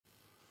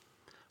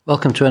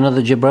Welcome to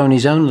another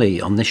Jabronis Only.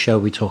 On this show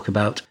we talk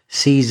about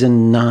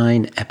Season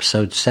 9,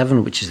 Episode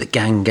 7, which is The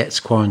Gang Gets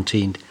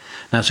Quarantined.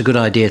 Now it's a good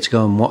idea to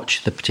go and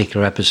watch the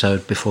particular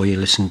episode before you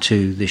listen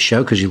to this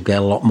show because you'll get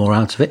a lot more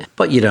out of it.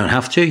 But you don't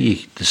have to.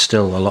 There's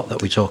still a lot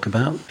that we talk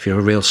about. If you're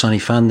a real Sonny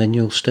fan, then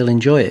you'll still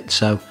enjoy it.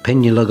 So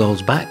pin your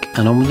lugholes back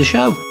and on with the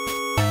show.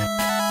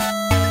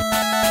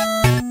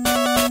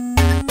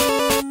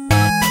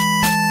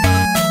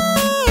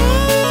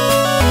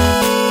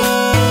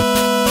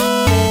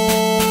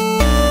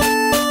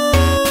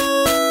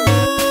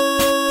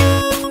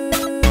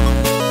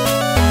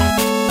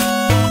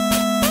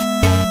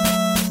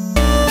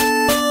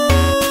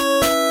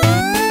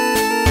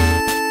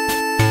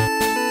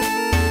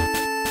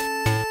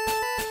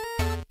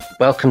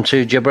 Welcome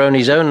to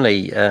Jabronis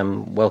Only.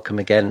 Welcome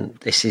again.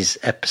 This is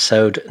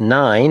episode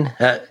 9.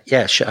 I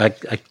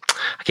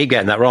keep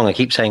getting that wrong. I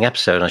keep saying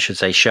episode. I should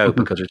say show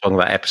because we're talking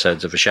about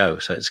episodes of a show.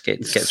 So it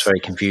gets very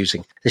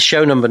confusing. This is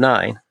show number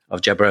 9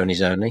 of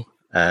Jabronis Only,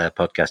 a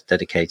podcast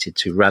dedicated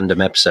to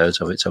random episodes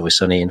of It's Always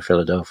Sunny in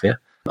Philadelphia.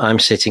 I'm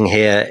sitting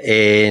here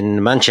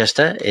in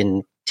Manchester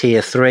in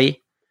Tier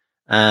 3,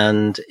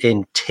 and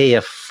in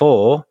Tier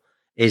 4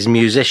 is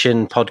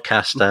musician,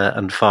 podcaster,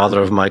 and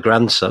father of my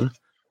grandson,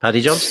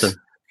 Paddy Johnston.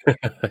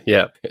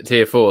 Yeah,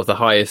 Tier 4, the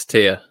highest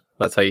tier.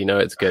 That's how you know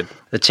it's good.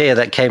 The tier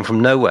that came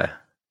from nowhere.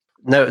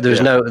 No, there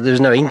was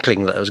no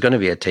inkling that there was going to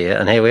be a tier,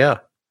 and here we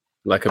are.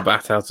 Like a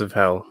bat out of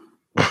hell.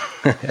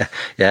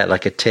 Yeah,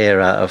 like a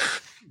tear out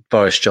of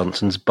Boris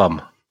Johnson's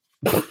bum.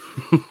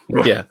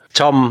 Yeah.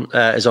 Tom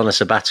is on a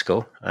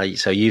sabbatical,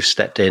 so you've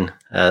stepped in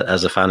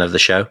as a fan of the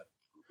show.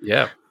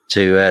 Yeah.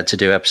 To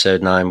do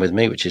episode 9 with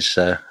me, which is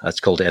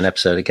I've called it an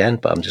episode again,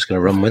 but I'm just going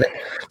to run with it.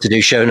 To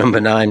do show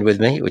number 9 with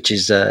me, which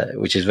is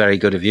very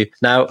good of you.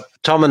 Now,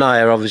 Tom and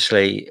I are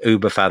obviously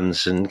Uber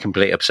fans and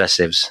complete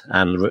obsessives,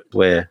 and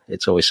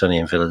It's Always Sunny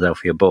in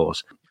Philadelphia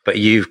bores. But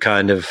you've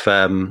kind of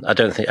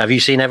have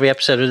you seen every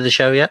episode of the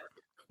show yet?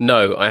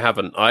 No, I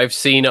haven't. I've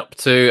seen up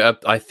to,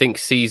 I think,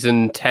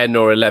 season 10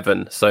 or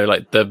 11. So,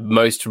 like, the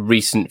most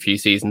recent few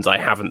seasons I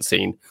haven't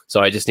seen. So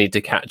I just need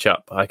to catch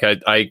up. Like,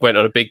 I went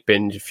on a big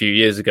binge a few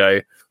years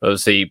ago,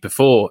 obviously,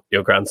 before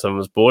your grandson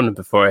was born and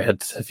before I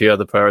had a few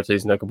other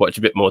priorities and I could watch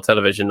a bit more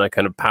television. I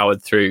kind of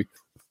powered through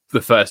the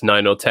first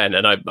 9 or 10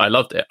 and I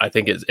loved it. I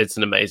think it's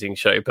an amazing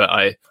show, but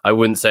I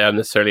wouldn't say I'm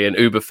necessarily an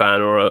Uber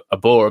fan or a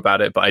bore about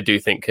it, but I do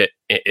think it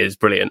is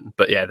brilliant.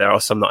 But yeah, there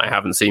are some that I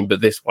haven't seen, but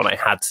this one I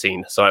had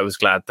seen, so I was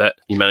glad that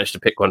you managed to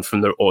pick one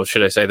from or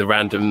should I say the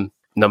random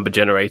number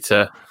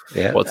generator.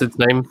 Yeah. What's its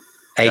name?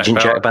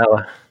 Agent Jack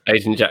Bauer.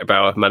 Agent Jack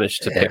Bauer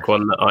managed to pick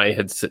one that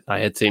I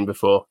had seen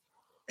before.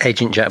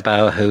 Agent Jack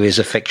Bauer, who is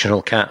a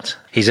fictional cat.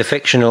 He's a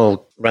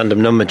fictional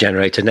random number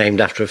generator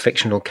named after a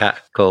fictional cat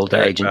called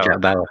Agent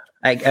Jack Bauer.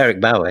 Eric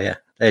Bauer, yeah.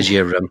 There's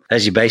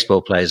your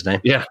baseball player's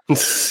name. Yeah,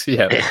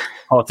 yeah.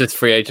 Hottest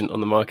free agent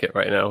on the market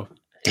right now.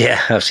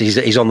 Yeah,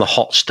 he's on the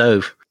hot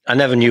stove. I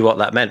never knew what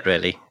that meant,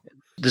 really.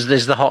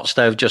 There's the hot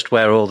stove just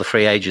where all the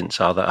free agents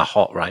are that are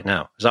hot right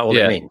now. Is that what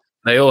it means?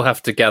 They all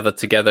have to gather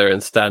together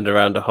and stand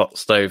around a hot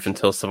stove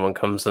until someone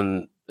comes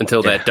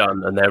until they're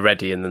done and they're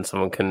ready, and then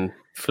someone can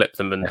flip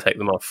them and take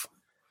them off.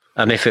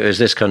 And if it was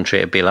this country,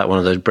 it'd be like one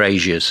of those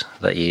braziers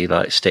that you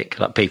stick,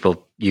 like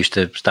people used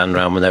to stand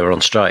around when they were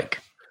on strike.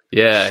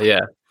 Yeah.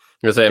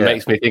 Because it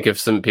makes me think of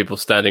some people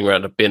standing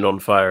around a bin on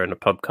fire in a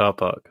pub car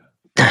park.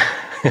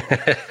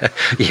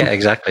 Yeah,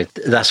 exactly.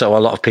 That's how a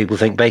lot of people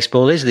think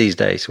baseball is these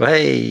days.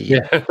 Hey.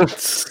 Yeah.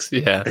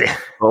 Yeah.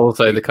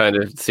 Also the kind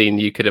of scene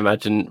you could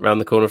imagine around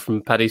the corner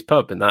from Paddy's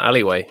pub in that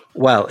alleyway.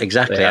 Well,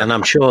 exactly. Yeah. And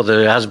I'm sure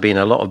there has been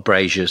a lot of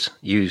braziers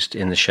used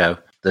in the show.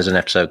 There's an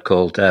episode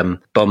called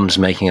Bums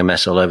Making a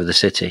Mess All Over the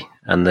City,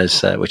 and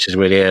there's which is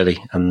really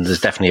early, and there's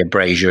definitely a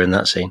brazier in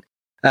that scene.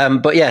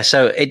 But yeah,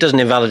 so it doesn't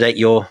invalidate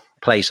your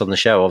place on the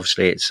show.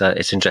 Obviously,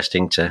 it's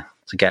interesting to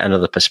get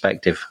another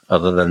perspective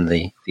other than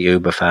the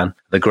Uber fan,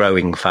 the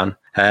growing fan.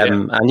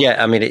 And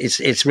yeah, I mean,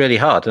 it's really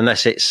hard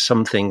unless it's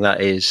something that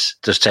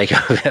does take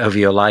over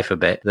your life a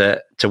bit.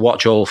 That to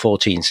watch all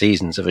 14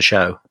 seasons of a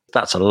show,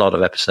 that's a lot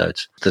of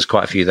episodes. There's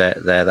quite a few there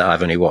that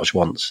I've only watched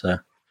once. So.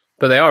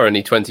 But they are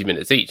only 20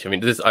 minutes each. I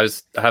mean, I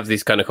have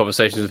these kind of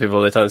conversations with people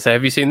all the time and say,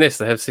 have you seen this?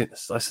 They have seen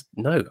this. I said,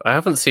 no, I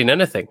haven't seen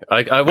anything.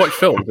 I watch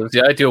films.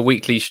 I do a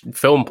weekly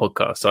film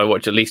podcast, so I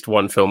watch at least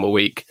one film a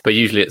week. But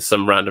usually it's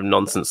some random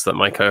nonsense that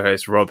my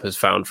co-host Rob has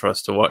found for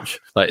us to watch.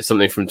 Like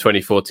something from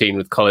 2014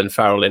 with Colin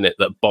Farrell in it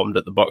that bombed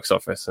at the box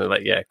office. And I'm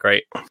like, yeah,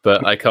 great.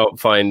 But I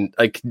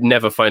could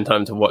never find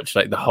time to watch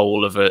like the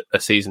whole of a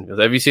season.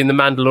 Have you seen The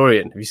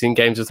Mandalorian? Have you seen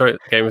Game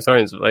of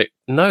Thrones? Like,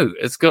 no,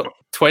 it's got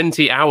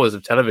 20 hours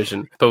of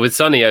television. But with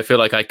Sunny, I feel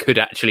like I could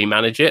actually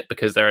manage it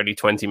because they're only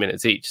 20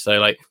 minutes each.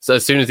 So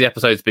as soon as the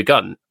episode's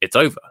begun, it's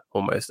over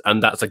almost.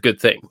 And that's a good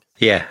thing.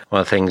 Yeah.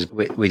 One of the things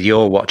with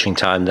your watching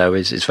time, though,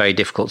 is it's very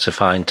difficult to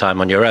find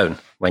time on your own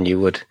when you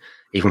would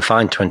even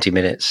find 20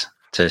 minutes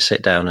to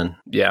sit down and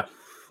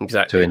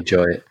exactly to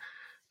enjoy it.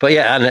 But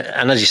yeah,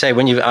 and as you say,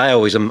 I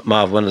always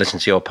marvel when I listen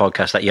to your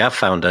podcast that you have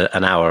found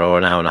an hour or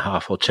an hour and a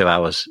half or 2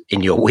 hours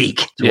in your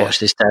week to watch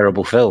this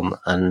terrible film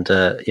and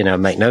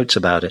make notes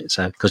about it.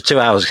 So because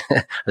 2 hours,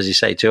 as you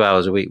say, 2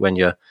 hours a week when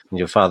you're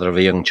father of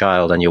a young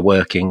child and you're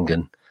working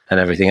and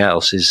everything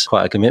else is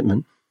quite a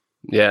commitment.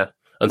 Yeah.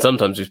 And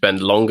sometimes we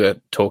spend longer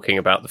talking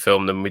about the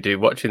film than we do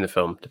watching the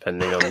film,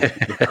 depending on the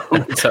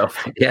film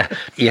itself. Yeah,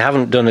 you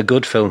haven't done a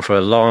good film for a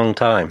long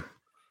time.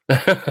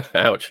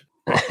 Ouch.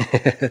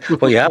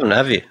 Well, you haven't,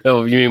 have you?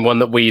 Oh, you mean one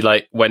that we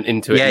went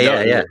into it?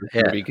 Yeah.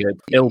 Be good.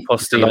 Il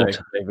Postino,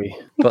 maybe.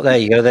 But there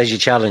you go. There's your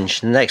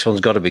challenge. The next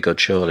one's got to be good,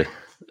 surely.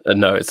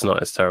 No, it's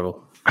not. It's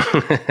terrible.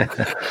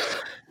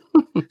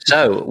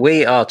 So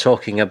we are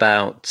talking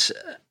about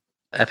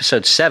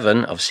episode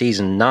 7 of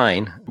season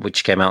 9,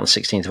 which came out on the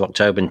 16th of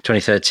October in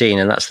 2013,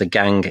 and that's The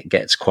Gang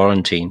Gets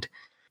Quarantined.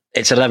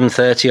 It's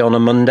 11:30 on a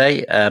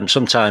Monday.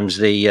 Sometimes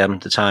the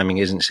timing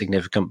isn't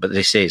significant, but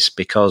this is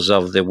because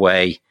of the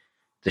way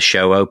the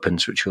show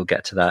opens, which we'll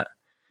get to that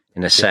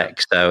in a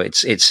sec. So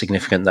it's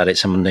significant that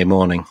it's a Monday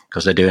morning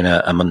because they're doing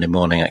a Monday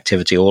morning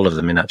activity, all of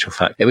them in actual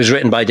fact. It was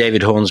written by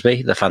David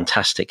Hornsby, the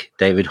fantastic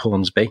David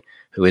Hornsby,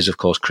 who is, of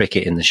course,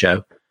 Cricket in the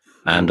show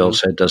and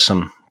also does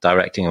some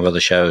directing of other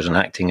shows and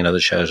acting in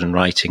other shows and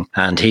writing.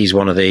 And he's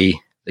one of the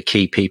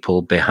key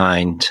people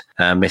behind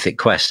Mythic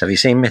Quest. Have you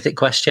seen Mythic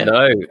Quest yet?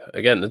 No.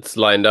 Again, it's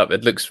lined up.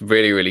 It looks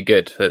really, really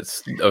good.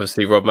 It's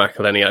obviously Rob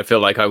McElhenney. I feel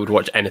like I would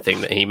watch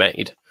anything that he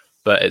made.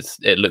 But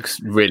it looks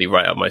really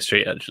right up my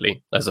street,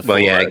 actually, as a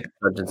former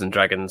Dungeons and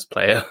Dragons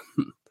player.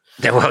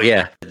 Well,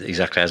 yeah,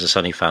 exactly. As a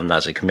Sunny fan,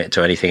 that's a commit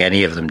to anything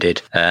any of them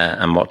did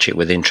and watch it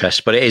with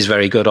interest. But it is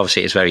very good.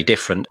 Obviously, it's very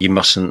different. You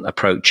mustn't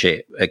approach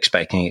it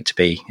expecting it to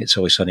be It's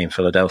Always Sunny in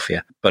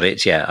Philadelphia. But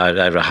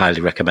I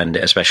highly recommend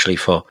it, especially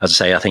for, as I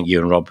say, I think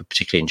you and Rob would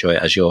particularly enjoy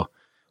it as your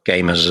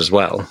gamers as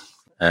well.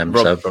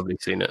 Rob's probably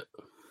seen it.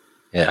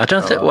 Yeah, I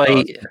don't think.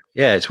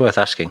 It's worth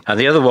asking. And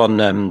the other one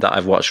that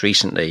I've watched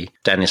recently,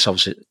 Dennis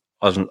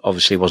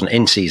obviously wasn't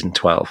in season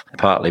 12,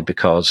 partly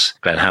because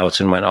Glenn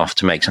Howerton went off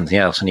to make something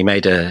else, and he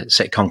made a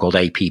sitcom called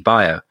AP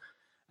Bio,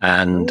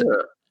 and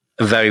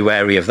very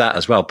wary of that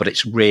as well. But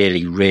it's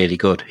really, really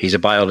good. He's a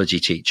biology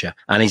teacher,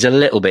 and he's a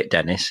little bit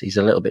Dennis. He's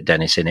a little bit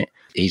Dennis in it.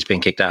 He's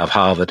been kicked out of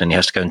Harvard, and he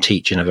has to go and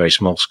teach in a very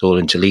small school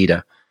in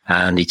Toledo,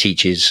 and he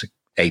teaches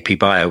AP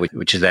Bio,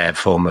 which is their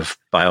form of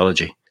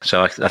biology.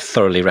 So I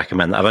thoroughly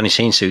recommend that. I've only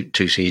seen 2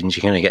 seasons.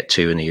 You can only get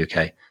 2 in the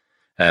UK,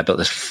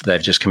 but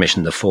they've just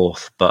commissioned the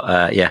 4th.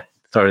 But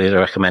thoroughly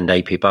recommend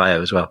AP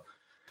Bio as well.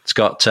 It's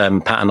got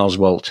Patton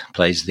Oswalt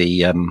plays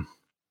the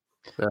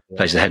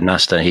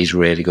headmaster. He's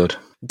really good.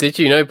 Did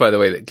you know, by the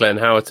way, that Glenn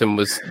Howerton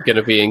was going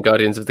to be in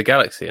Guardians of the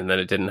Galaxy, and then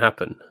it didn't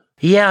happen?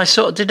 Yeah, I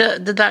saw. Did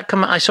that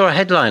come out? I saw a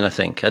headline. I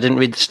think I didn't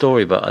read the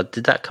story, but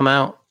did that come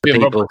out? We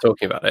and Rob were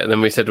talking about it, and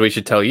then we said we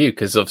should tell you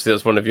because obviously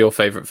that's one of your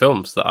favourite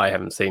films that I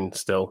haven't seen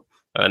still.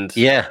 And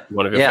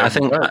one of your I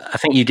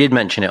think you did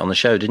mention it on the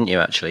show, didn't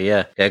you? Actually,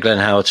 yeah. Glenn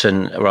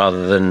Howerton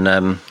rather than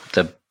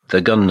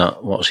the gun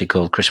nut. What's he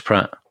called? Chris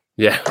Pratt.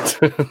 Yeah,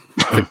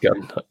 the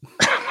gun nut.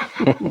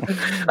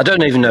 I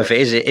don't even know if it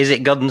is. Is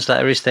it guns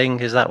that are his thing?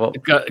 Is that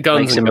what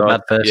guns makes him a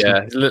bad person?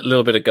 Yeah, a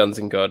little bit of guns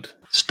and God.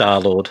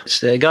 Star-Lord.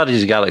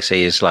 Guardians of the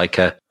Galaxy is like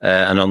an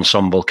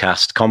ensemble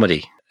cast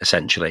comedy,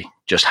 essentially.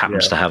 Just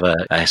happens to have a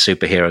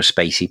superhero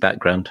spacey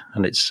background,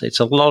 and it's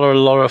a lot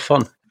of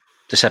fun.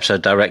 This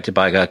episode directed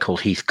by a guy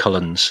called Heath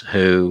Cullens,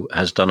 who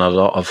has done a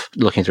lot of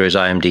looking through his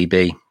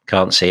IMDb.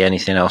 Can't see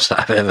anything else that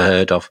I've ever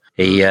heard of.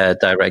 He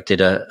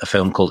directed a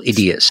film called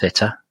Idiot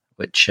Sitter,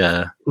 which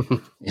I don't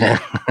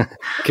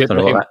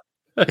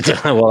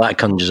know what that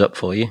conjures up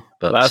for you.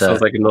 But that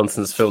sounds like a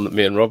nonsense film that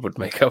me and Rob would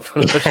make up.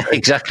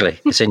 Exactly,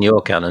 it's in your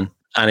canon,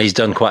 and he's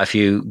done quite a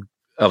few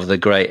of the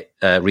great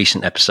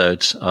recent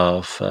episodes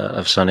of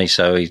Sunny.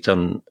 So he's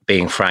done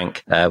Being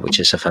Frank, which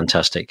is a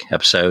fantastic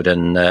episode,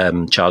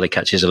 and Charlie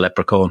Catches a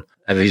Leprechaun.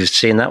 Have you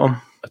seen that one?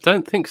 I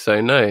don't think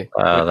so, no.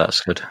 Oh, that's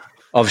good.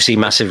 Obviously,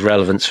 massive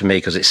relevance for me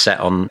because it's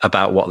set on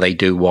about what they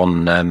do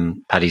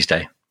on Paddy's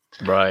Day.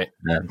 Right.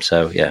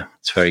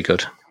 It's very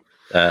good.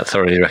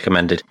 Thoroughly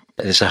recommended.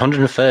 It's the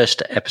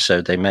 101st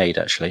episode they made,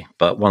 actually.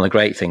 But one of the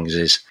great things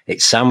is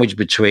it's sandwiched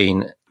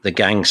between The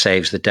Gang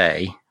Saves the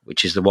Day,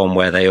 which is the one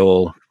where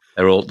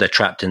they're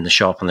trapped in the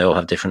shop and they all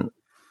have different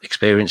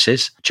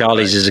experiences.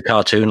 Charlie's is a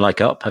cartoon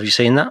like Up. Have you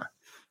seen that?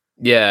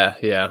 Yeah.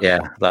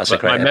 That's a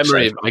great episode.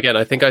 Memory, again,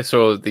 I think I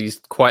saw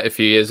these quite a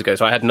few years ago,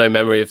 so I had no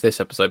memory of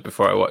this episode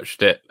before I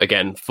watched it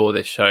again for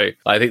this show.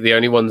 I think the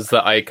only ones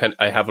that I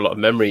have a lot of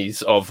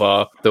memories of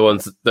are the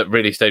ones that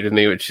really stayed with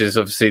me, which is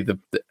obviously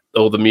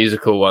all the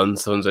musical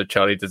ones, the ones where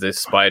Charlie does this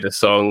spider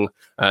song,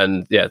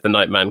 and The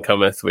Night Man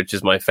Cometh, which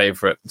is my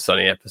favourite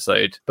Sunny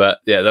episode. But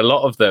a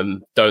lot of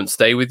them don't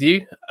stay with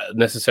you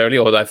necessarily,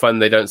 or I find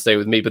they don't stay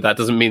with me, but that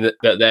doesn't mean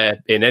that they're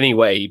in any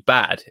way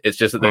bad. It's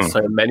just that there's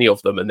so many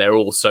of them and they're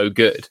all so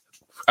good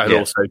and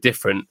also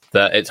different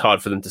that it's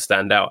hard for them to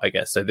stand out, I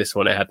guess. So this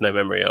one I had no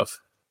memory of.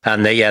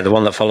 And the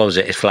one that follows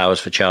it is Flowers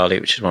for Charlie,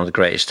 which is one of the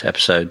greatest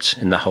episodes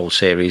in the whole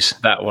series.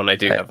 That one I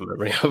do have a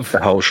memory of.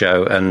 The whole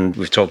show, and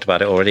we've talked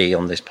about it already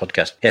on this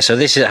podcast. Yeah, so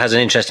this has an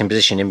interesting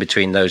position in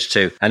between those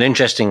two. And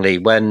interestingly,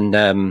 when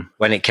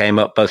it came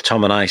up, both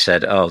Tom and I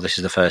said, "Oh, this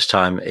is the first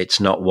time it's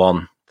not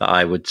one that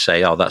I would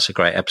say, oh, that's a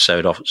great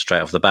episode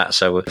straight off the bat."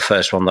 So the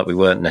first one that we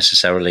weren't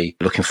necessarily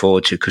looking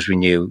forward to because we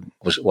knew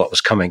what was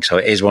coming. So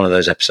it is one of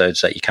those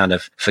episodes that you kind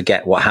of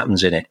forget what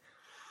happens in it.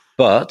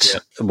 But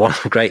one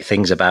of the great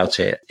things about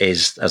it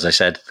is, as I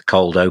said, the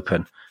cold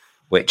open,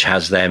 which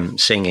has them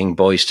singing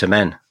Boys to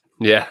Men.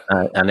 Yeah.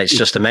 And it's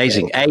just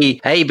amazing.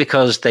 A,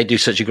 because they do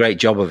such a great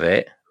job of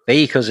it.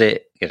 B, because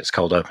it's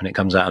cold open, it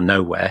comes out of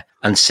nowhere.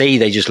 And C,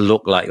 they just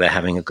look like they're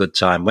having a good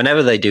time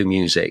whenever they do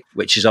music,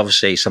 which is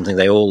obviously something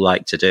they all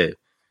like to do.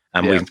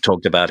 And we've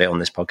talked about it on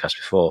this podcast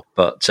before.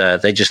 But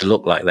they just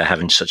look like they're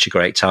having such a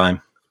great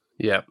time.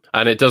 Yeah,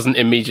 and it doesn't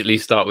immediately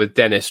start with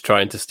Dennis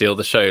trying to steal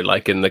the show,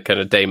 like in the kind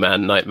of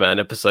Dayman, Nightman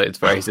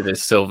episodes where he's in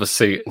his silver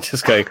suit and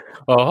just going,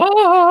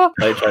 oh,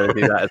 like trying to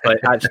do that. It's like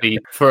actually,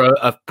 for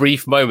a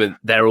brief moment,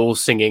 they're all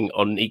singing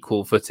on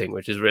equal footing,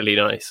 which is really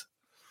nice.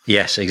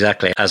 Yes,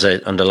 exactly. As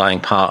an underlying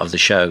part of the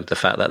show, the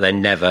fact that they're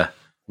never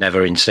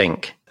in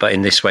sync. But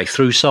in this way,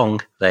 through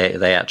song,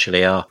 they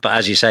actually are. But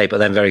as you say, but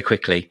then very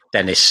quickly,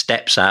 Dennis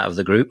steps out of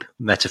the group,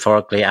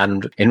 metaphorically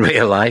and in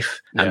real life,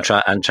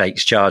 and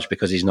takes charge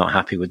because he's not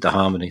happy with the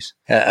harmonies.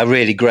 A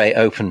really great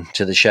open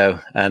to the show.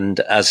 And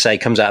as I say,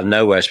 comes out of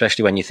nowhere,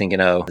 especially when you're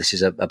thinking, oh, this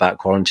is about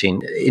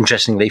quarantine.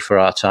 Interestingly, for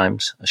our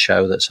times, an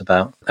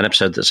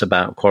episode that's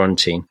about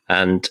quarantine.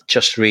 And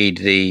just read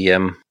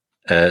the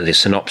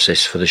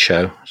synopsis for the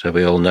show, so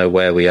we all know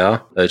where we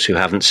are, those who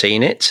haven't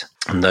seen it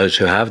and those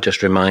who have,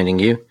 just reminding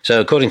you.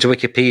 So according to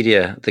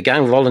Wikipedia, the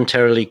gang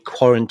voluntarily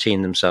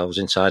quarantine themselves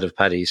inside of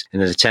Paddy's in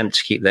an attempt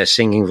to keep their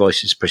singing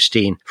voices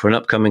pristine for an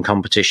upcoming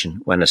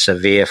competition when a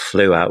severe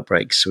flu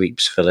outbreak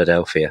sweeps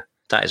Philadelphia.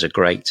 That is a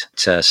great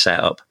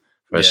setup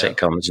for a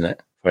sitcom, isn't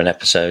it? For an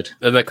episode.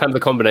 And the kind of the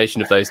combination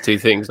of those two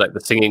things, like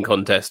the singing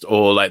contest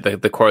or like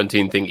the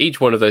quarantine thing, each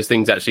one of those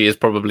things actually is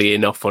probably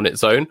enough on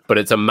its own, but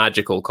it's a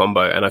magical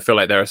combo. And I feel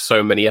like there are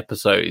so many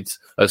episodes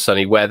of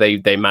Sunny where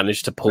they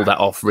manage to pull that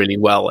off really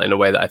well in a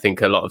way that I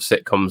think a lot of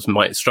sitcoms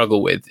might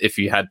struggle with if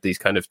you had these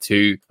kind of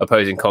two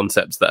opposing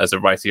concepts that as a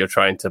writer you're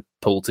trying to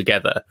pull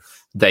together.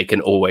 They can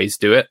always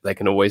do it. They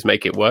can always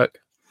make it work.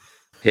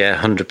 Yeah,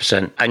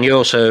 100%. And you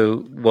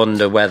also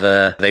wonder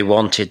whether they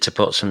wanted to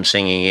put some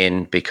singing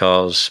in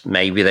because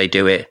maybe they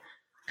do it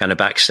kind of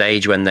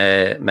backstage when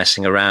they're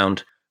messing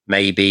around.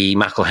 Maybe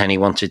McElhenney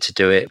wanted to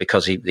do it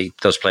because he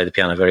does play the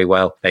piano very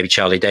well. Maybe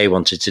Charlie Day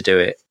wanted to do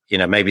it. You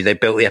know, maybe they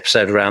built the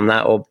episode around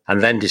that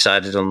and then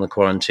decided on the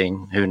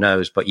quarantine. Who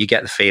knows? But you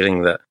get the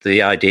feeling that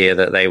the idea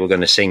that they were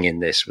going to sing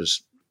in this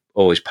was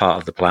always part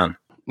of the plan.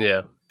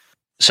 Yeah.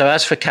 So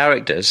as for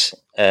characters,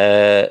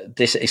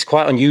 this is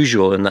quite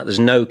unusual in that there's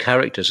no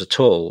characters at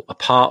all,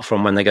 apart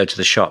from when they go to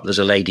the shop, there's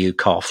a lady who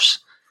coughs.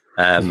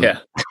 And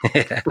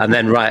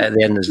then right at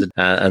the end, there's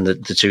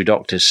the two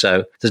doctors.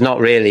 So there's not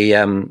really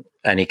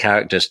any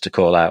characters to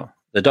call out.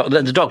 The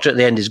doctor at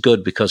the end is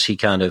good because he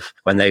kind of,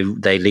 when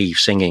they leave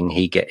singing,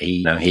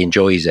 he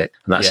enjoys it,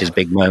 and that's his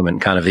big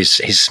moment. Kind of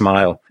his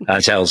smile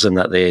tells them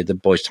that the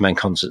Boys to Men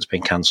concert's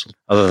been cancelled.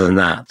 Other than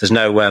that, there's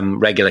no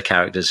regular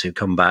characters who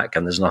come back,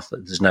 and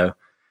there's no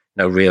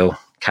real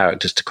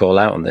characters to call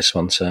out on this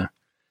one. So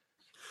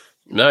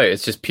no,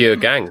 it's just pure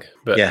gang.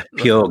 But yeah,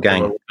 pure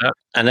gang.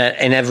 And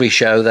in every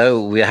show,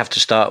 though, we have to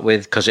start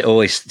with, because it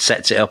always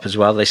sets it up as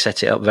well. They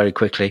set it up very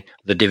quickly.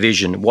 The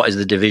division. What is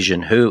the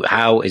division?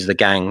 How is the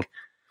gang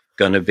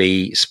going to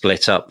be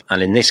split up?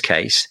 And in this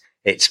case,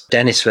 it's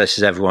Dennis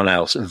versus everyone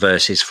else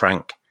versus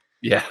Frank.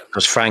 Yeah,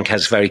 because Frank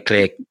has very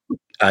clear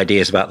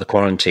ideas about the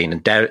quarantine,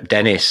 and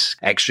Dennis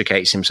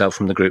extricates himself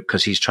from the group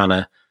because he's trying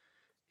to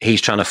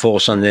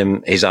force on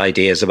them his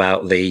ideas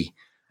about the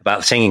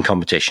singing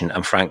competition,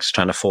 and Frank's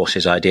trying to force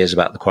his ideas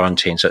about the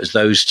quarantine. So it's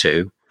those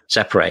two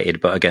separated,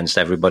 but against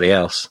everybody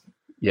else.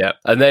 Yeah,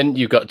 and then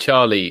you've got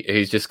Charlie,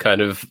 who's just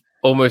kind of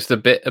almost a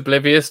bit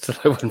oblivious to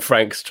when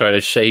Frank's trying to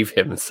shave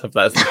him and stuff.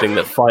 That's the thing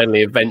that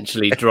finally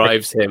eventually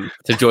drives him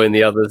to join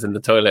the others in the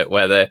toilet,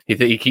 where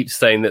he keeps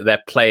saying that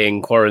they're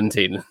playing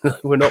quarantine.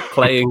 We're not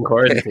playing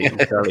quarantine,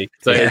 Charlie.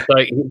 So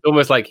it's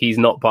almost like he's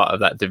not part of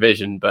that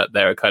division, but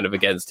they're kind of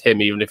against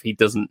him, even if he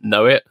doesn't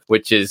know it,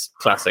 which is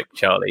classic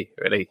Charlie,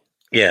 really.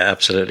 Yeah,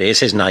 absolutely. It's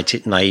his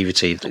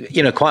naivety.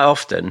 You know, quite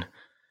often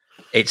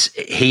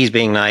he's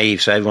being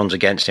naive, so everyone's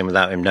against him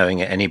without him knowing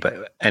it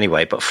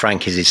anyway. But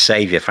Frank is his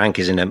savior. Frank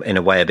is in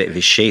a way a bit of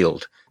his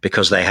shield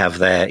because they have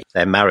their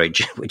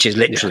marriage, which is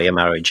literally a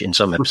marriage in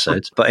some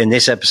episodes. But in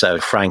this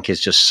episode, Frank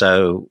is just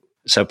so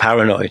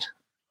paranoid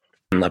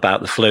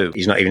about the flu.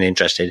 He's not even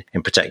interested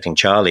in protecting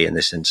Charlie in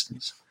this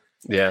instance.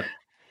 Yeah.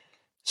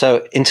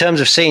 So in terms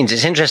of scenes,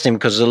 it's interesting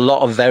because there's a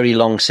lot of very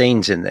long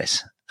scenes in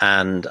this.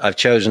 And I've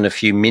chosen a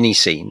few mini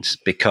scenes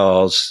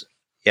because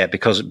of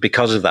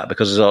that,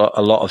 because there's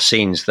a lot of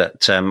scenes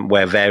that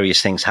where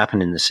various things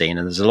happen in the scene,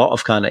 and there's a lot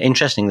of kind of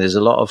interesting. There's a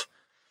lot of,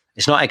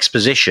 it's not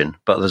exposition,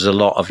 but there's a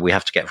lot of we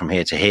have to get from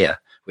here to here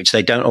which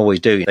they don't always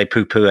do. They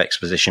poo-poo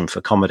exposition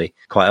for comedy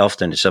quite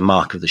often. It's a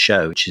mark of the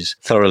show, which is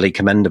thoroughly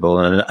commendable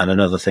and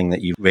another thing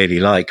that you really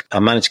like. I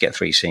managed to get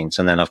 3 scenes,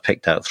 and then I've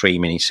picked out 3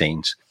 mini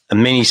scenes. A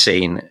mini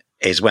scene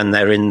is when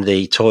they're in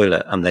the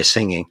toilet and they're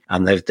singing,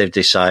 and they've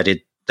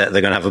decided that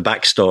they're going to have a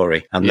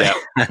backstory, and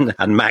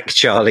and Mac,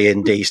 Charlie,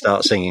 and Dee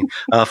start singing,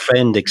 "Our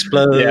friend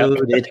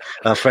exploded,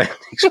 our friend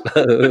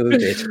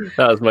exploded."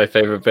 That was my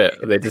favourite bit.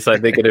 They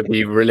decide they're going to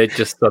be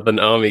religious Southern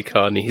Army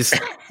carnies.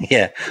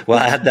 Yeah, well,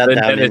 I had that then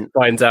down. Dennis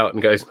finds out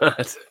and goes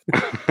mad.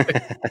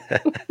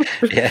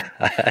 Yeah,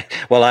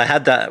 I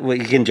had that. Well,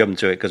 you can jump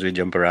to it because we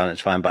jump around.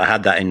 It's fine, but I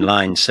had that in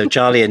lines. So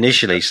Charlie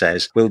initially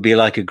says, "We'll be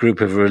like a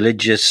group of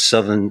religious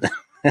Southern."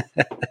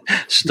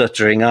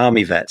 Stuttering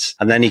army vets,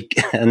 and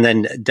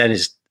then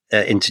Dennis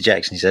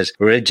interjects and he says,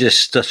 "Religious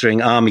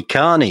stuttering army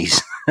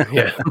carnies."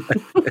 Yeah.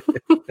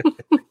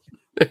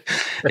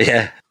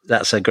 Yeah,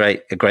 that's a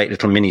great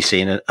little mini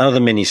scene. And other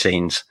mini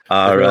scenes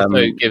are it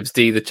also gives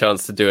Dee the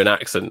chance to do an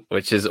accent,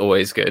 which is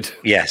always good.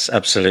 Yes,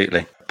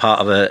 absolutely. Part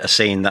of a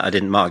scene that I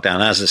didn't mark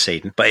down as a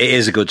scene, but it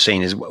is a good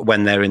scene, is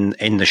when they're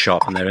in the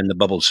shop and they're in the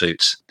bubble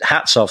suits.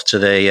 Hats off to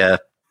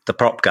the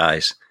prop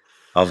guys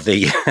of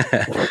the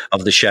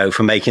of the show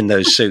for making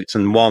those suits,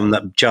 and one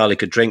that Charlie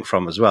could drink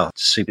from as well.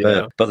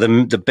 Superb. Yeah. But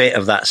the bit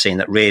of that scene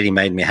that really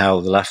made me howl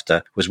with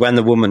laughter was when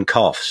the woman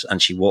coughs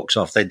and she walks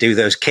off. They do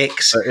those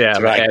kicks, to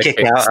kick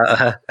kicks out at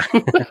her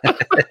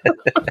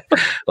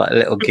like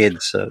little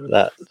kids. So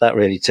that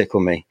really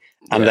tickled me.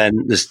 And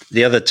then there's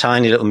the other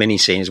tiny little mini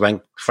scene is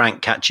when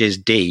Frank catches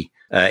Dee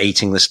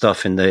eating the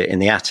stuff in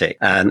the attic,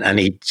 and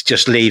he's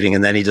just leaving,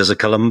 and then he does a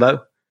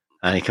Columbo,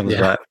 and he comes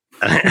back.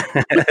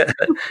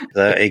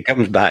 So he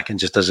comes back and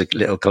just does a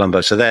little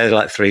Columbo. So they're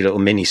like 3 little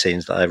mini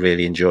scenes that I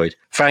really enjoyed.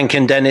 Frank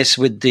and Dennis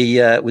with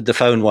the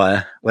phone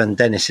wire, when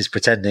Dennis is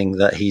pretending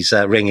that he's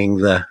ringing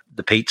the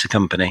pizza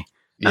company.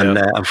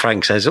 And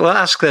Frank says, "Well,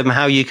 ask them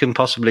how you can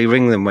possibly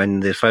ring them when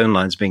the phone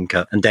line's been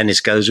cut." And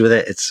Dennis goes with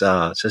it. It's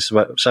just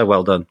so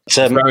well done. It's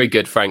a very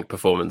good Frank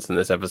performance in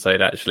this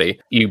episode, actually.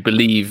 You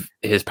believe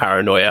his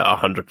paranoia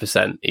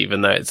 100%,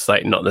 even though it's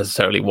like not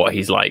necessarily what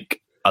he's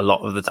like a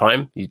lot of the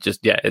time. He's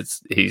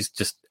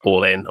just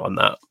all in on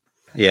that.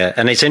 Yeah,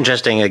 and it's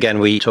interesting, again,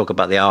 we talk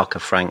about the arc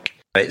of Frank.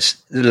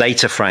 It's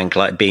later Frank,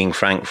 like being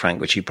Frank,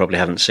 which you probably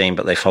haven't seen,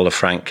 but they follow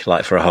Frank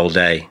like for a whole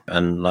day,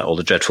 and like all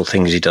the dreadful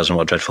things he does and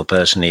what a dreadful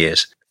person he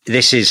is.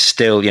 This is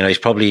still, he's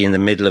probably in the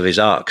middle of his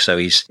arc, so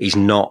he's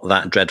not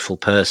that dreadful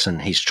person.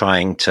 He's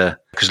trying to,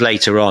 because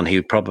later on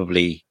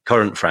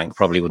current Frank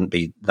probably wouldn't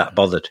be that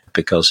bothered,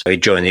 because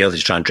he'd join the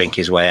others, try and drink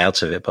his way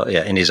out of it. But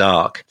yeah, in his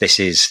arc, this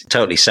is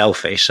totally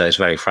selfish, so it's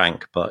very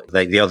Frank, but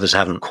the others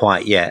haven't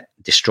quite yet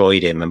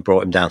destroyed him and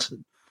brought him down to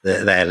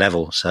their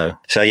level. So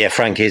yeah,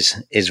 Frank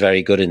is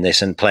very good in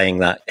this, and playing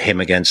that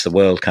him against the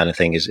world kind of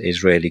thing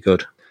is really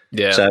good.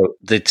 Yeah. So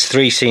the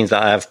 3 scenes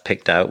that I have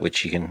picked out,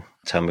 which you can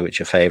tell me which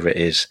your favourite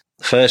is.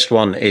 The first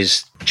one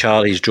is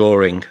Charlie's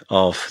drawing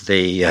of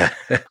the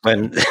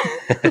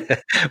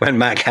when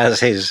Mac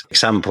has his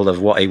example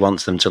of what he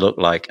wants them to look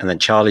like, and then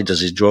Charlie does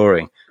his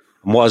drawing.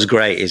 And what was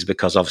great is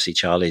because obviously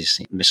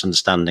Charlie's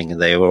misunderstanding,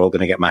 and they were all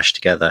going to get mashed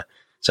together.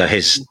 So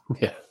his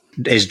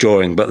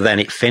drawing, but then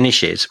it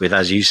finishes with,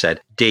 as you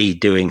said, Dee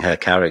doing her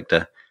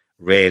character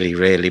really,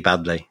 really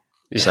badly.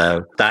 Yeah.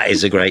 So that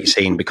is a great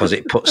scene because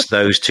it puts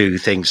those 2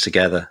 things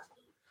together.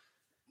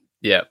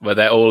 Yeah, where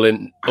they're all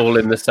in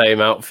the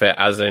same outfit,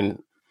 as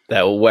in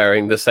they're all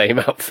wearing the same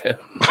outfit.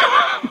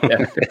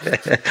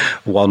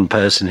 One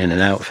person in an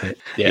outfit.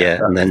 Yeah,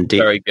 and then Dee,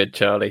 very good,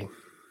 Charlie.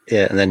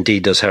 Yeah, and then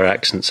Dee does her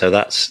accent, so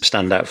that's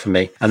standout for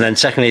me. And then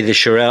secondly, the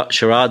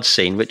charade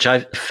scene, which I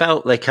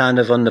felt they kind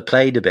of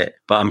underplayed a bit,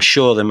 but I'm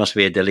sure there must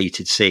be a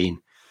deleted scene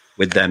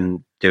with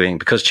them doing,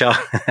 because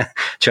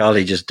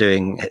Charlie just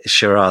doing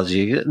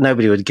charades,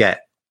 nobody would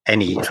get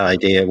any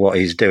idea what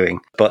he's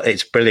doing, but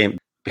it's brilliant.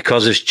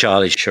 Because of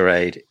Charlie's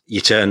charade, you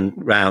turn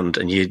round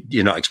and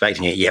you're not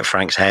expecting it, yet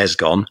Frank's hair's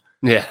gone.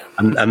 Yeah.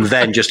 And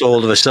then just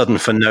all of a sudden,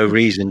 for no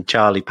reason,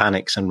 Charlie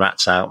panics and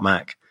rats out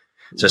Mac.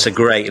 So it's a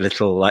great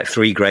little,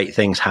 3 great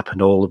things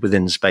happen all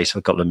within the space of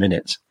a couple of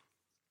minutes.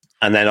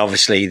 And then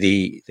obviously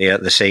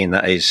the scene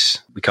that is,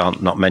 we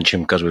can't not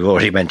mention because we've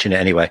already mentioned it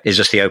anyway, is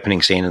just the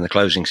opening scene and the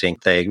closing scene.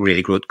 They're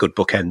really good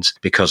bookends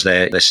because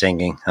they're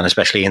singing, and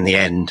especially in the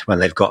end when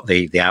they've got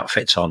the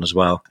outfits on as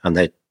well, and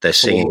they're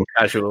singing.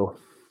 Casual.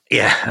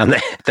 Yeah, and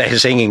they're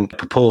singing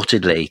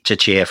purportedly to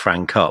cheer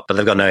Frank up, but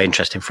they've got no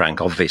interest in Frank,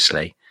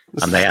 obviously.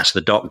 And they ask the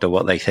doctor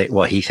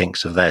what he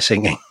thinks of their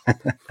singing.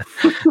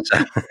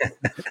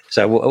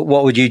 So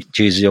what would you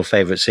choose as your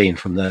favourite scene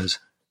from those?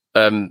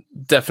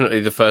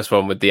 Definitely the first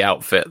one with the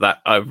outfit. That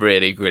I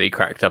really, really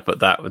cracked up at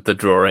that with the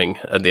drawing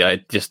and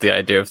just the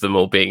idea of them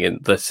all being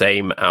in the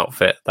same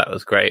outfit. That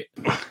was great.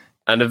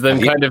 And of them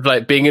kind of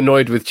like being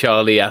annoyed with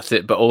Charlie at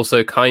it, but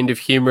also kind of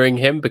humouring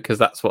him because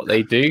that's what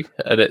they do.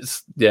 And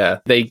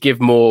they give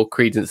more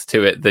credence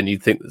to it than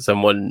you'd think that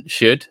someone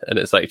should. And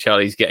it's like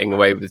Charlie's getting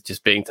away with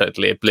just being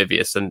totally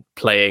oblivious and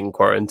playing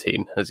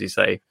quarantine, as you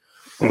say.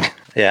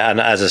 Yeah,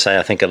 and as I say,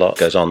 I think a lot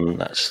goes on in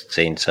that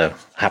scene. So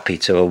happy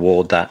to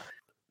award that.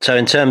 So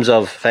in terms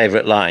of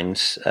favourite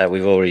lines,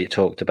 we've already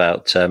talked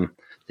about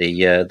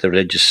the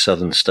religious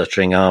Southern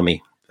stuttering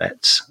army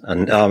vets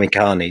and army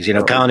carnies.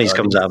 Carnies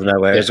comes out of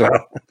nowhere as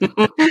well.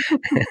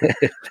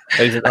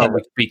 They said,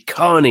 we could be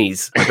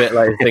carnies, a bit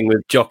like the thing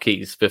with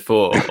jockeys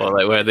before, or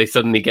like where they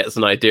suddenly get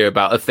an idea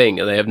about a thing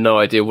and they have no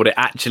idea what it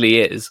actually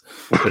is.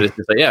 But it's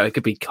just like, it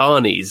could be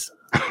carnies.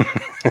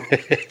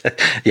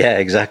 Yeah,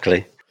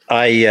 exactly.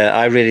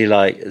 I really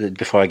like,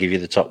 before I give you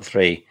the top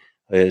three,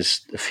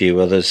 there's a few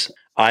others.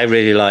 I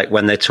really like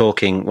when they're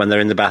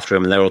in the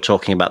bathroom and they're all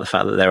talking about the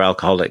fact that they're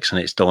alcoholics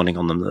and it's dawning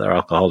on them that they're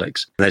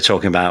alcoholics. And they're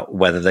talking about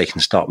whether they can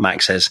stop.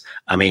 Max says,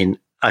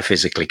 I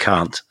physically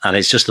can't. And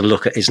it's just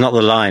it's not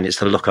the line, it's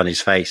the look on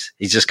his face.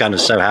 He's just kind of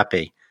so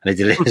happy and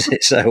he delivers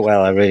it so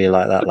well. I really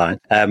like that line.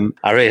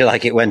 I really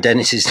like it when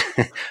Dennis is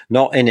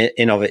not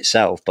in of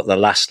itself, but the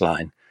last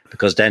line.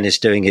 Because Dennis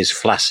doing his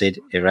flaccid,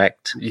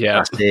 erect,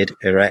 flaccid,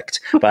 erect.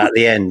 But at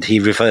the end, he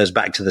refers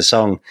back to the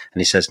song and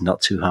he says,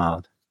 not too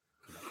hard.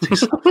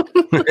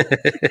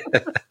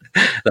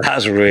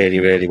 That's really,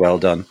 really well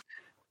done.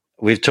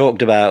 We've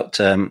talked about,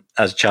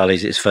 as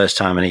Charlie's his first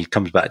time, and he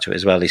comes back to it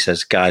as well. He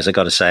says, guys, I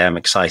got to say, I'm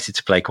excited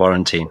to play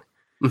Quarantine.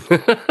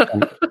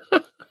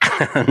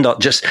 Not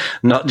just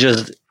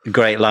a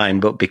great line,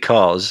 but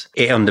because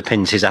it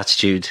underpins his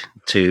attitude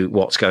to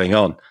what's going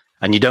on.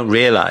 And you don't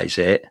realize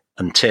it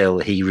until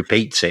he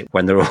repeats it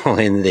when they're all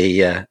in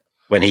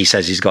when he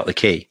says he's got the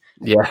key.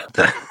 Yeah.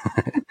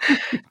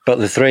 But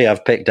the three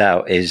I've picked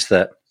out is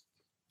that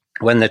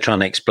when they're trying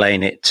to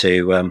explain it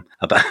to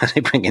about they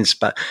bring in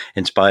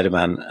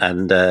Spider-Man,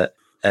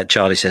 and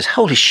Charlie says,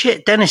 "Holy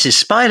shit, Dennis is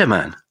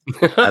Spider-Man!"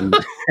 And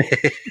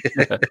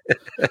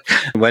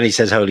when he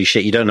says "Holy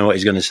shit," you don't know what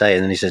he's going to say,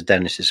 and then he says,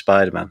 "Dennis is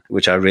Spider-Man,"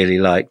 which I really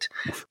liked.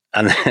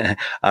 And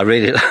I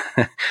really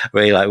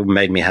like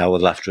made me howl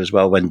with laughter as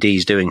well when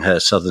Dee's doing her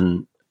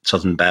Southern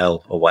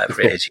Belle or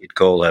whatever it is you'd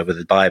call over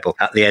the Bible.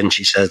 At the end,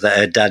 she says that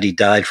her daddy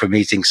died from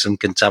eating some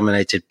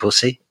contaminated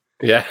pussy.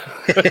 Yeah.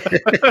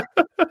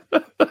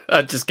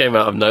 That just came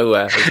out of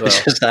nowhere as well.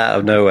 It's just out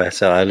of nowhere,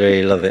 so I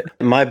really love it.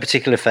 My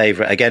particular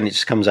favourite, again, it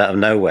just comes out of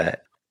nowhere,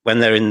 when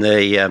they're in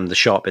the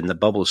shop in the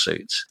bubble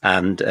suits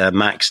and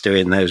Mac's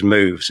doing those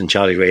moves and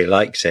Charlie really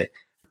likes it.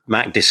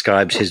 Mac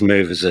describes his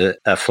move as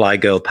a fly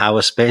girl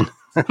power spin.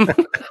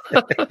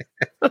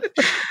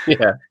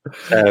 Yeah.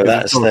 So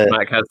that's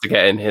Mac has to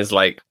get in his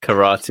like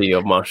karate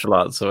or martial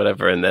arts or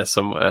whatever in there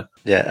somewhere.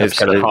 Yeah, his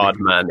absolutely. kind of hard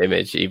man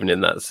image, even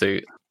in that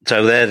suit.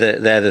 So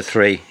they're the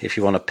three, if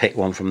you want to pick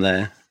one from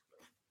there.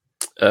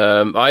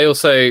 I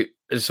also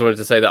just wanted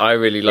to say that I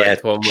really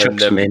liked one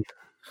when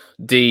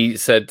Dee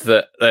said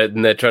that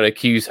they're trying to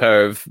accuse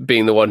her of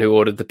being the one who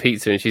ordered the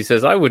pizza, and she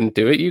says, "I wouldn't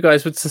do it. You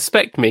guys would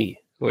suspect me,"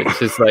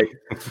 which is like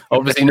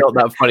obviously not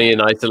that funny in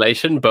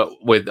isolation, but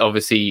with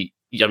obviously,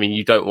 I mean,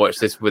 you don't watch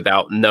this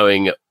without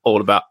knowing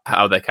all about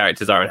how their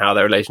characters are and how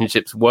their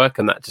relationships work,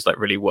 and that just like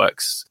really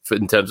works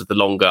in terms of the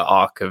longer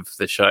arc of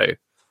the show.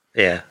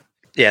 Yeah.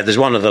 Yeah, there's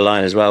one other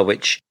line as well,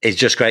 which is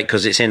just great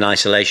because it's in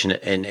isolation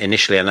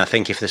initially. And I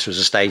think if this was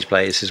a stage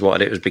play, this is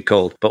what it would be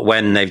called. But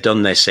when they've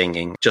done their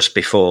singing, just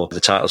before the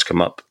titles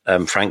come up,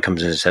 Frank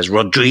comes in and says,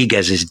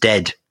 "Rodriguez is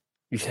dead."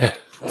 Yeah.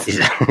 He's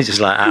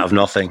just like out of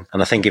nothing.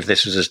 And I think if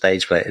this was a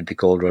stage play, it'd be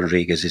called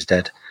Rodriguez is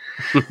dead.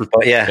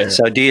 But yeah,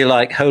 so do you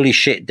like "Holy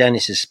shit,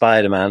 Dennis is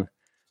Spider-Man,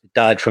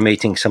 died from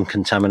eating some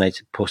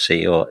contaminated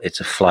pussy," or "It's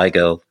a fly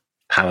girl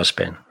power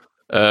spin"?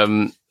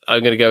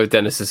 I'm going to go with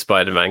Dennis's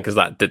Spider-Man because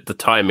the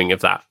timing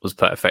of that was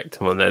perfect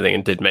more than anything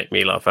and did make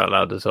me laugh out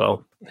loud as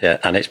well. Yeah,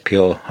 and it's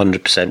pure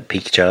 100%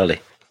 peak Charlie.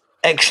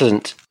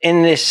 Excellent.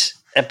 In this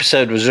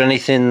episode, was there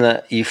anything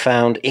that you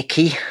found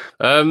icky?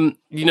 You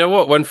know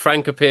what? When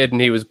Frank appeared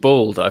and he was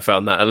bald, I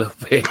found that a little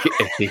bit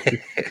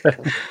icky.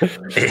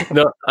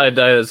 I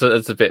know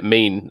it's a bit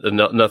mean.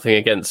 Nothing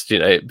against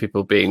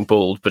people being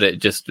bald, but it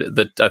just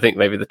I think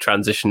maybe the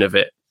transition of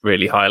it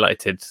really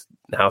highlighted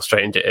how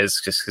strange it is,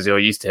 just because you're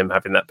used to him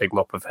having that big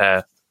mop of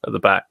hair at the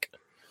back.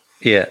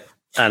 Yeah,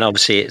 and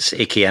obviously it's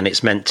icky, and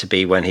it's meant to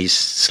be when he's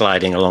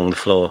sliding along the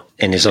floor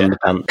in his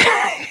underpants.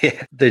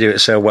 Yeah, they do it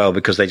so well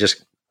because they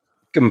just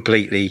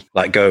completely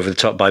like go over the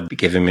top by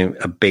giving him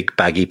a big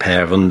baggy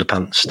pair of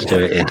underpants to do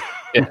it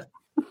in.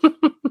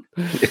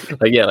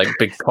 Yeah, like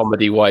big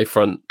comedy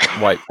Y-front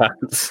white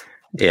pants.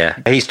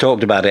 Yeah, he's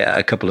talked about it at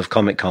a couple of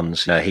Comic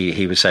Cons.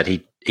 He was said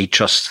he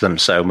trusts them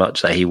so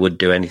much that he would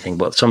do anything.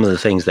 But some of the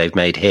things they've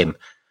made him,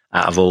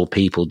 out of all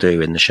people, do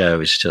in the show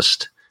is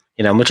just,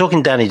 and we're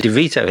talking Danny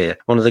DeVito here,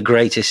 one of the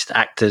greatest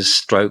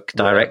actors,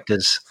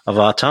 directors of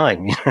our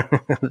time.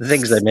 The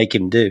things they make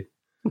him do.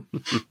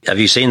 Have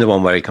you seen the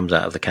one where he comes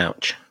out of the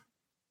couch?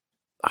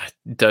 I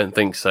don't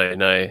think so,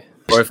 no.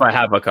 Or if I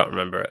have, I can't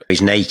remember it.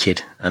 He's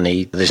naked and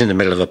he's in the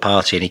middle of a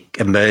party and he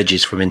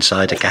emerges from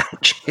inside a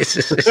couch.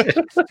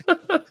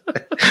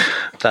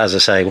 As I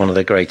say, one of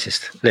the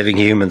greatest living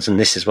humans, and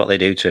this is what they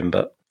do to him,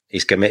 but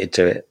he's committed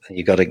to it.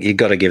 You got to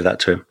give that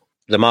to him.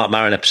 The Mark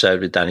Maron episode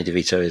with Danny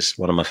DeVito is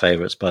one of my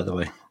favourites, by the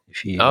way.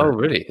 Oh,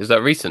 really? Is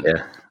that recent?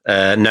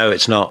 Yeah. No,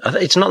 it's not.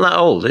 It's not that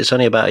old. It's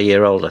only about a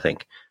year old, I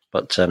think,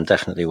 but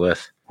definitely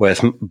worth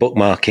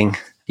bookmarking.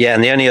 Yeah,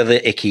 and the only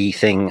other icky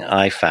thing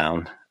I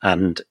found,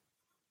 and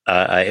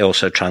I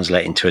also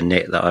translate into a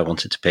nit that I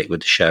wanted to pick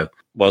with the show,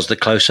 was the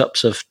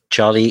close-ups of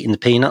Charlie eating the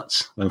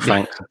peanuts when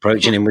Frank's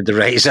approaching him with the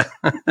razor.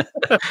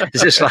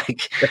 It's just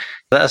like,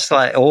 that's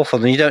like awful.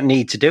 And you don't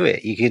need to do it.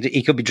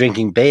 He could be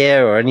drinking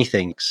beer or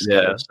anything.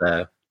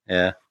 So,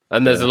 yeah.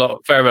 And there's a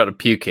fair amount of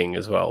puking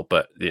as well,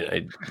 but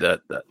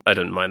that I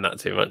don't mind that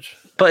too much.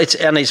 But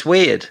it's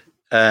weird.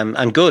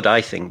 And good,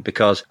 I think,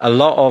 because a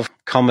lot of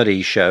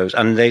comedy shows,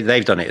 and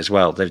they've done it as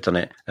well, they've done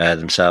it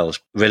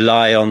themselves,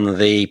 rely on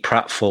the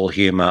pratfall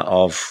humour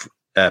of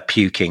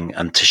puking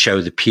and to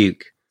show the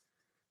puke.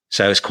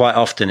 So it's quite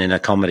often in a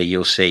comedy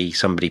you'll see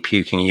somebody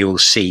puking and you'll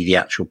see the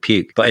actual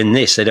puke. But in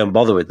this, they don't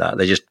bother with that.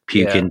 They just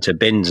puke into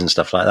bins and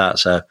stuff like that.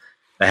 So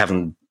they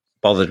haven't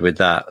bothered with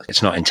that.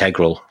 It's not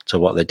integral to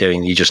what they're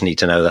doing. You just need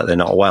to know that they're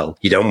not well.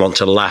 You don't want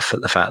to laugh at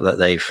the fact that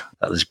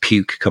there's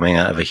puke coming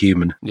out of a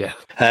human. Yeah.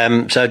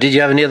 So did you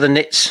have any other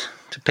nits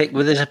to pick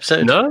with this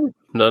episode? No,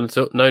 none at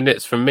all. No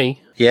nits from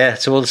me. Yeah,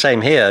 it's all the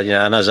same here.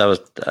 And as I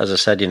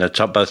said,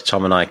 both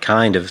Tom and I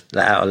kind of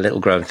let out a little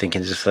groan, thinking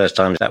it's the first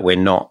time that we're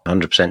not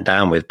 100%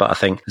 down with. But I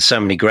think there's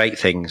so many great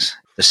things: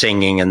 the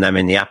singing and them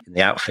in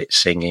the outfits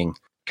singing,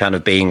 kind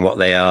of being what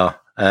they are.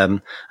 I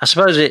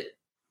suppose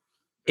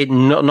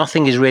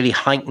nothing is really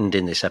heightened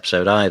in this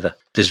episode either.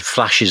 There's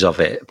flashes of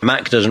it.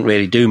 Mac doesn't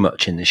really do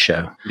much in this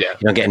show. Yeah.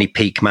 You don't get any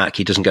peak Mac.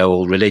 He doesn't go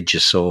all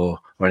religious or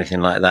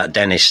anything like that.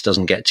 Dennis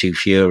doesn't get too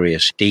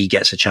furious. Dee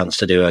gets a chance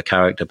to do her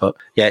character. But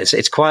yeah,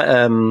 it's quite,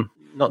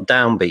 not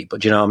downbeat,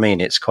 but do you know what I mean?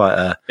 It's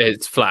quite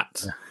it's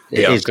flat.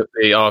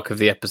 The arc of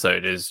the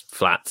episode is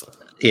flat.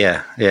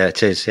 Yeah,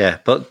 it is, yeah.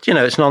 But,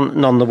 it's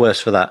none the worse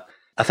for that.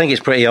 I think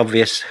it's pretty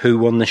obvious who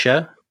won the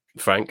show.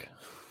 Frank.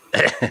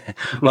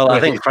 Well,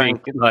 I think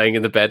Frank lying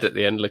in the bed at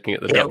the end, looking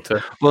at the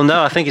doctor. Well,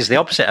 no, I think it's the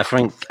opposite. I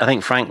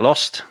think Frank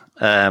lost.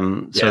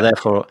 So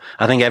therefore,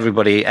 I think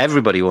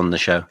everybody won the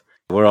show.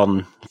 We're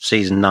on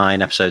season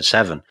 9, episode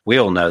 7. We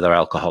all know they're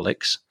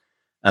alcoholics,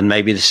 and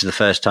maybe this is the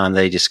first time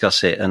they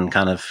discuss it and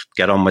kind of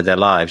get on with their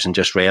lives and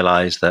just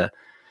realise that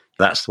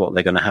that's what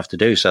they're going to have to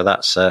do. So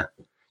that's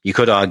you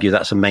could argue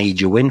that's a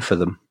major win for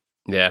them.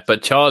 Yeah,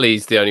 but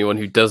Charlie's the only one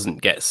who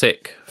doesn't get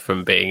sick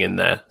from being in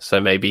there. So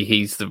maybe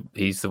he's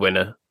the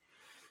winner.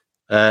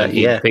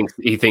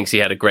 He thinks he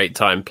had a great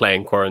time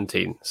playing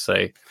Quarantine.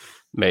 So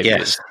maybe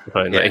it's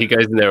fine. Like, he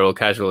goes in there all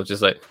casual,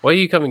 just like, "Why are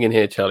you coming in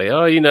here, Charlie?"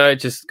 "Oh, it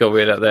just got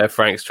weird out there.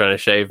 Frank's trying to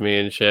shave me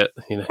and shit."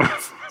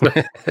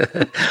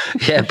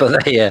 Yeah,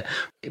 but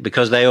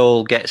because they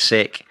all get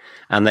sick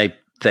and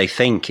they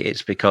think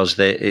it's because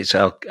it's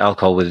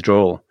alcohol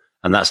withdrawal,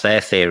 and that's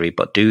their theory.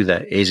 But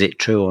is it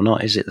true or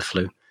not? Is it the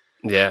flu?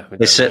 Yeah,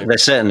 they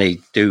certainly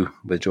do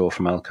withdraw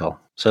from alcohol.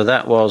 So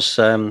that was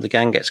The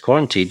Gang Gets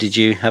Quarantined. Did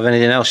you have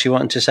anything else you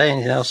wanted to say?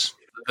 Anything else?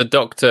 The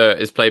Doctor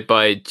is played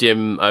by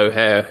Jim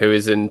O'Hare, who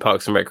is in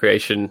Parks and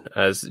Recreation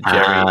as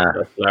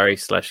Jerry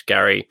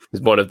Larry/Gary. He's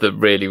one of the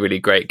really, really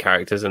great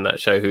characters in that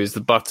show, who is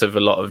the butt of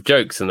a lot of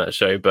jokes in that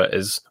show, but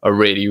is a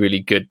really, really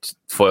good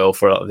foil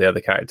for a lot of the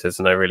other characters.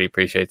 And I really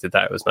appreciated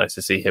that. It was nice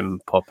to see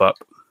him pop up.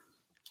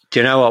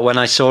 Do you know what? When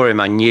I saw him,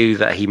 I knew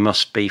that he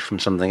must be from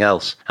something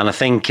else. And I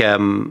think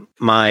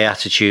my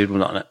attitude,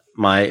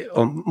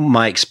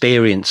 my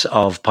experience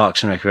of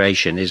Parks and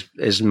Recreation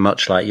is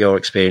much like your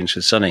experience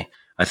with Sonny.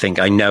 I think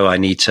I know I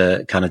need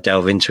to kind of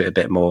delve into it a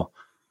bit more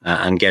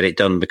and get it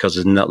done, because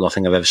there's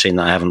nothing I've ever seen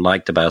that I haven't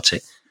liked about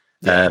it.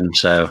 Yeah.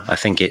 So I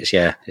think it's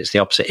the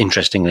opposite,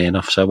 interestingly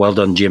enough. So well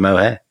done, Jim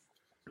O'Hare.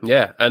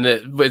 Yeah, and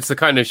it's the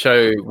kind of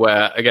show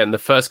where, again, the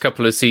first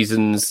couple of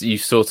seasons, you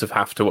sort of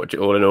have to watch it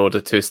all in order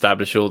to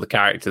establish all the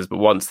characters. But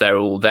once they're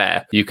all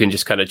there, you can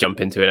just kind of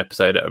jump into an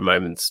episode at a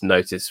moment's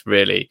notice,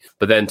 really.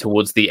 But then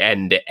towards the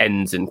end, it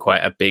ends in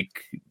quite a big,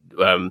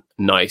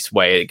 nice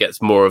way. It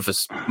gets more of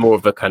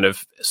a kind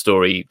of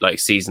story, like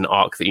season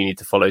arc that you need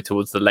to follow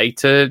towards the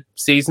later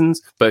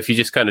seasons. But if you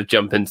just kind of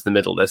jump into the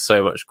middle, there's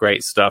so much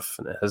great stuff.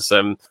 And it has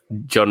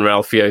John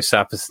Ralphio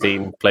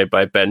Saperstein, played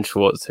by Ben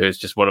Schwartz, who is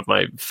just one of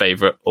my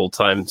favorite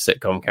all-time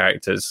sitcom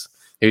characters.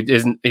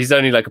 He's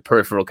only like a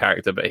peripheral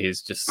character, but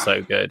he's just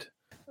so good.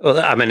 Well,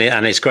 I mean,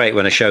 and it's great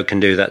when a show can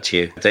do that to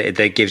you.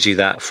 It gives you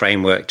that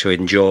framework to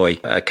enjoy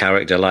a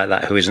character like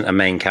that who isn't a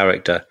main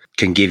character,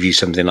 can give you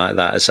something like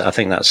that. I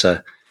think that's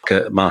a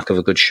mark of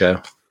a good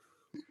show.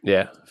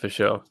 Yeah, for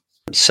sure.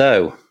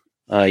 So,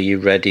 are you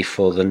ready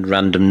for the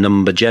random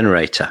number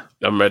generator?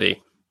 I'm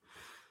ready.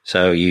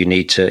 So we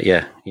need to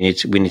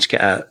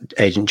get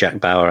Agent Jack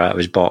Bauer out of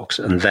his box,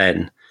 and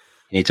then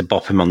you need to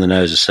bop him on the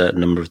nose a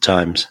certain number of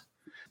times.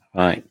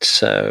 Right,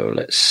 so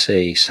let's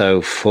see.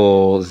 So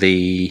for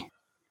the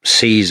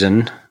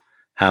season,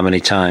 how many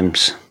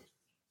times?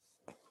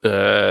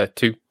 2.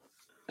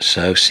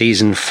 So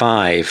season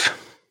 5.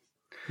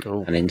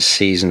 Oh. And in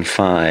season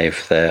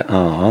 5 there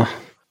are...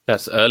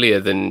 That's earlier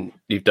than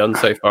you've done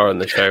so far on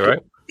the show, right?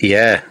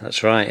 Yeah,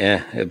 that's right,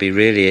 yeah. It'll be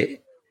really,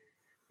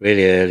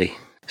 really early.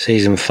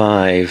 Season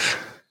 5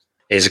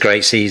 is a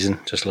great season,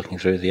 just looking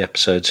through the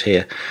episodes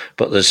here.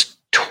 But there's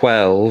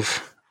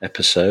 12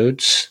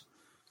 episodes.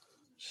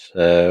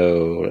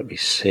 So let me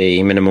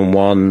see. Minimum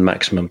 1,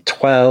 maximum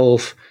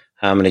 12.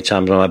 How many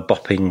times am I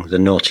bopping the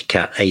naughty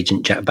cat,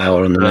 Agent Jack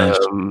Bauer, on the nose?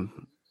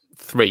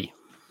 3.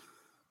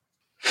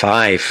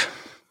 5.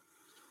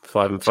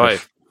 5 and 5.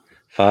 So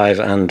 5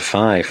 and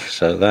 5.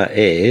 So that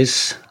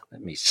is,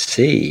 let me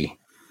see.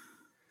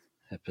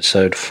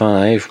 Episode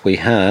 5, we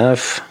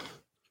have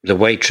The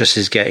Waitress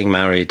is Getting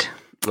Married.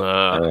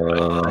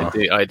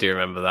 I do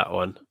remember that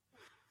one.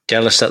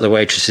 Jealous that the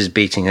waitress is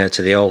beating her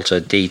to the altar,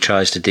 Dee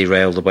tries to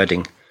derail the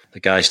wedding. The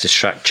guys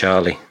distract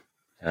Charlie.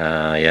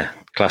 Yeah,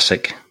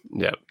 classic.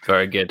 Yeah,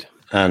 very good.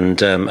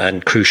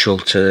 And crucial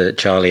to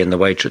Charlie and the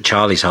waitress,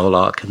 Charlie's whole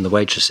arc and the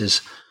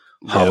waitress's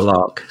whole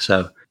arc.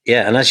 So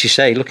yeah, and as you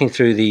say, looking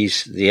through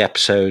the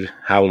episode,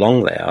 how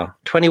long they are,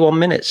 21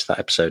 minutes that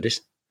episode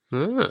is.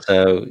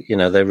 So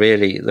they're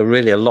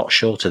really a lot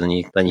shorter than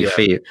you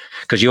feel,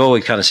 because you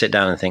always kind of sit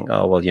down and think,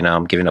 oh well,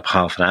 I'm giving up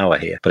half an hour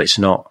here, but it's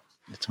not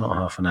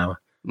half an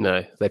hour.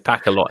 No, they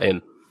pack a lot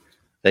in.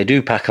 They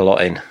do pack a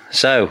lot in.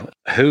 So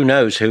who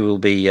knows who will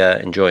be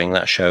enjoying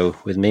that show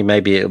with me?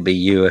 Maybe it'll be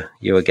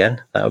you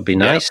again. That would be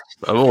nice.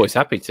 Yeah, I'm always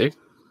happy to.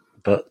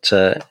 But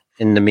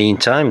in the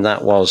meantime,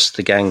 that was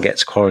The Gang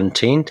Gets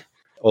Quarantined.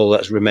 All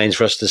that remains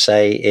for us to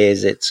say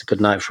is it's a good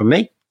night from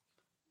me.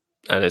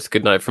 And it's a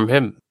good night from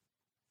him.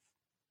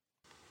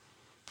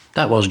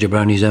 That was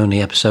Jabroni's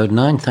Only episode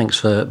 9. Thanks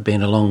for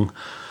being along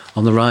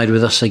on the ride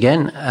with us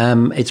again.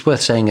 It's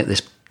worth saying at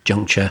this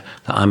juncture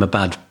that I'm a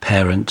bad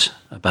parent,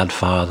 a bad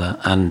father,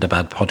 and a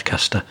bad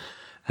podcaster.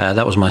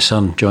 That was my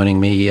son joining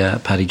me,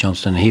 Paddy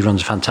Johnston. He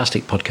runs a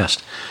fantastic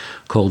podcast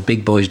called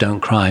Big Boys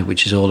Don't Cry,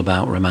 which is all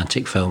about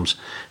romantic films.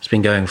 It's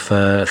been going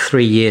for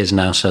 3 years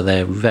now, so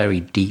they're very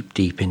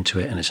deep into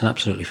it, and it's an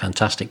absolutely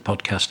fantastic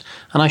podcast.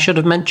 And I should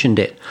have mentioned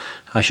it.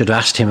 I should have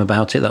asked him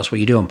about it. That's what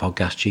you do on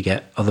podcasts. You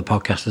get other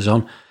podcasters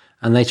on,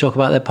 and they talk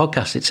about their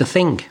podcast. It's a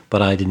thing,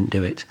 but I didn't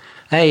do it.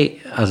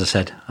 Hey, as I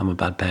said, I'm a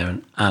bad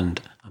parent,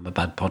 and I'm a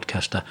bad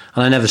podcaster.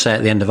 And I never say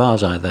at the end of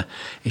ours either,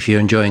 if you're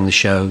enjoying the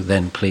show,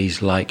 then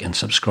please like and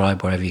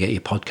subscribe wherever you get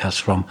your podcasts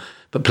from.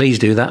 But please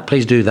do that.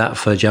 Please do that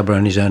for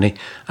Jabroni's Only.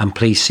 And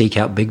please seek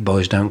out Big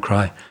Boys Don't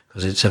Cry,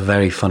 because it's a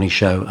very funny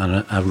show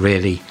and a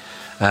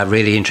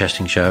really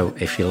interesting show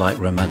if you like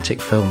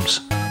romantic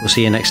films. We'll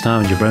see you next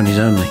time on Jabroni's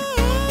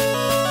Only.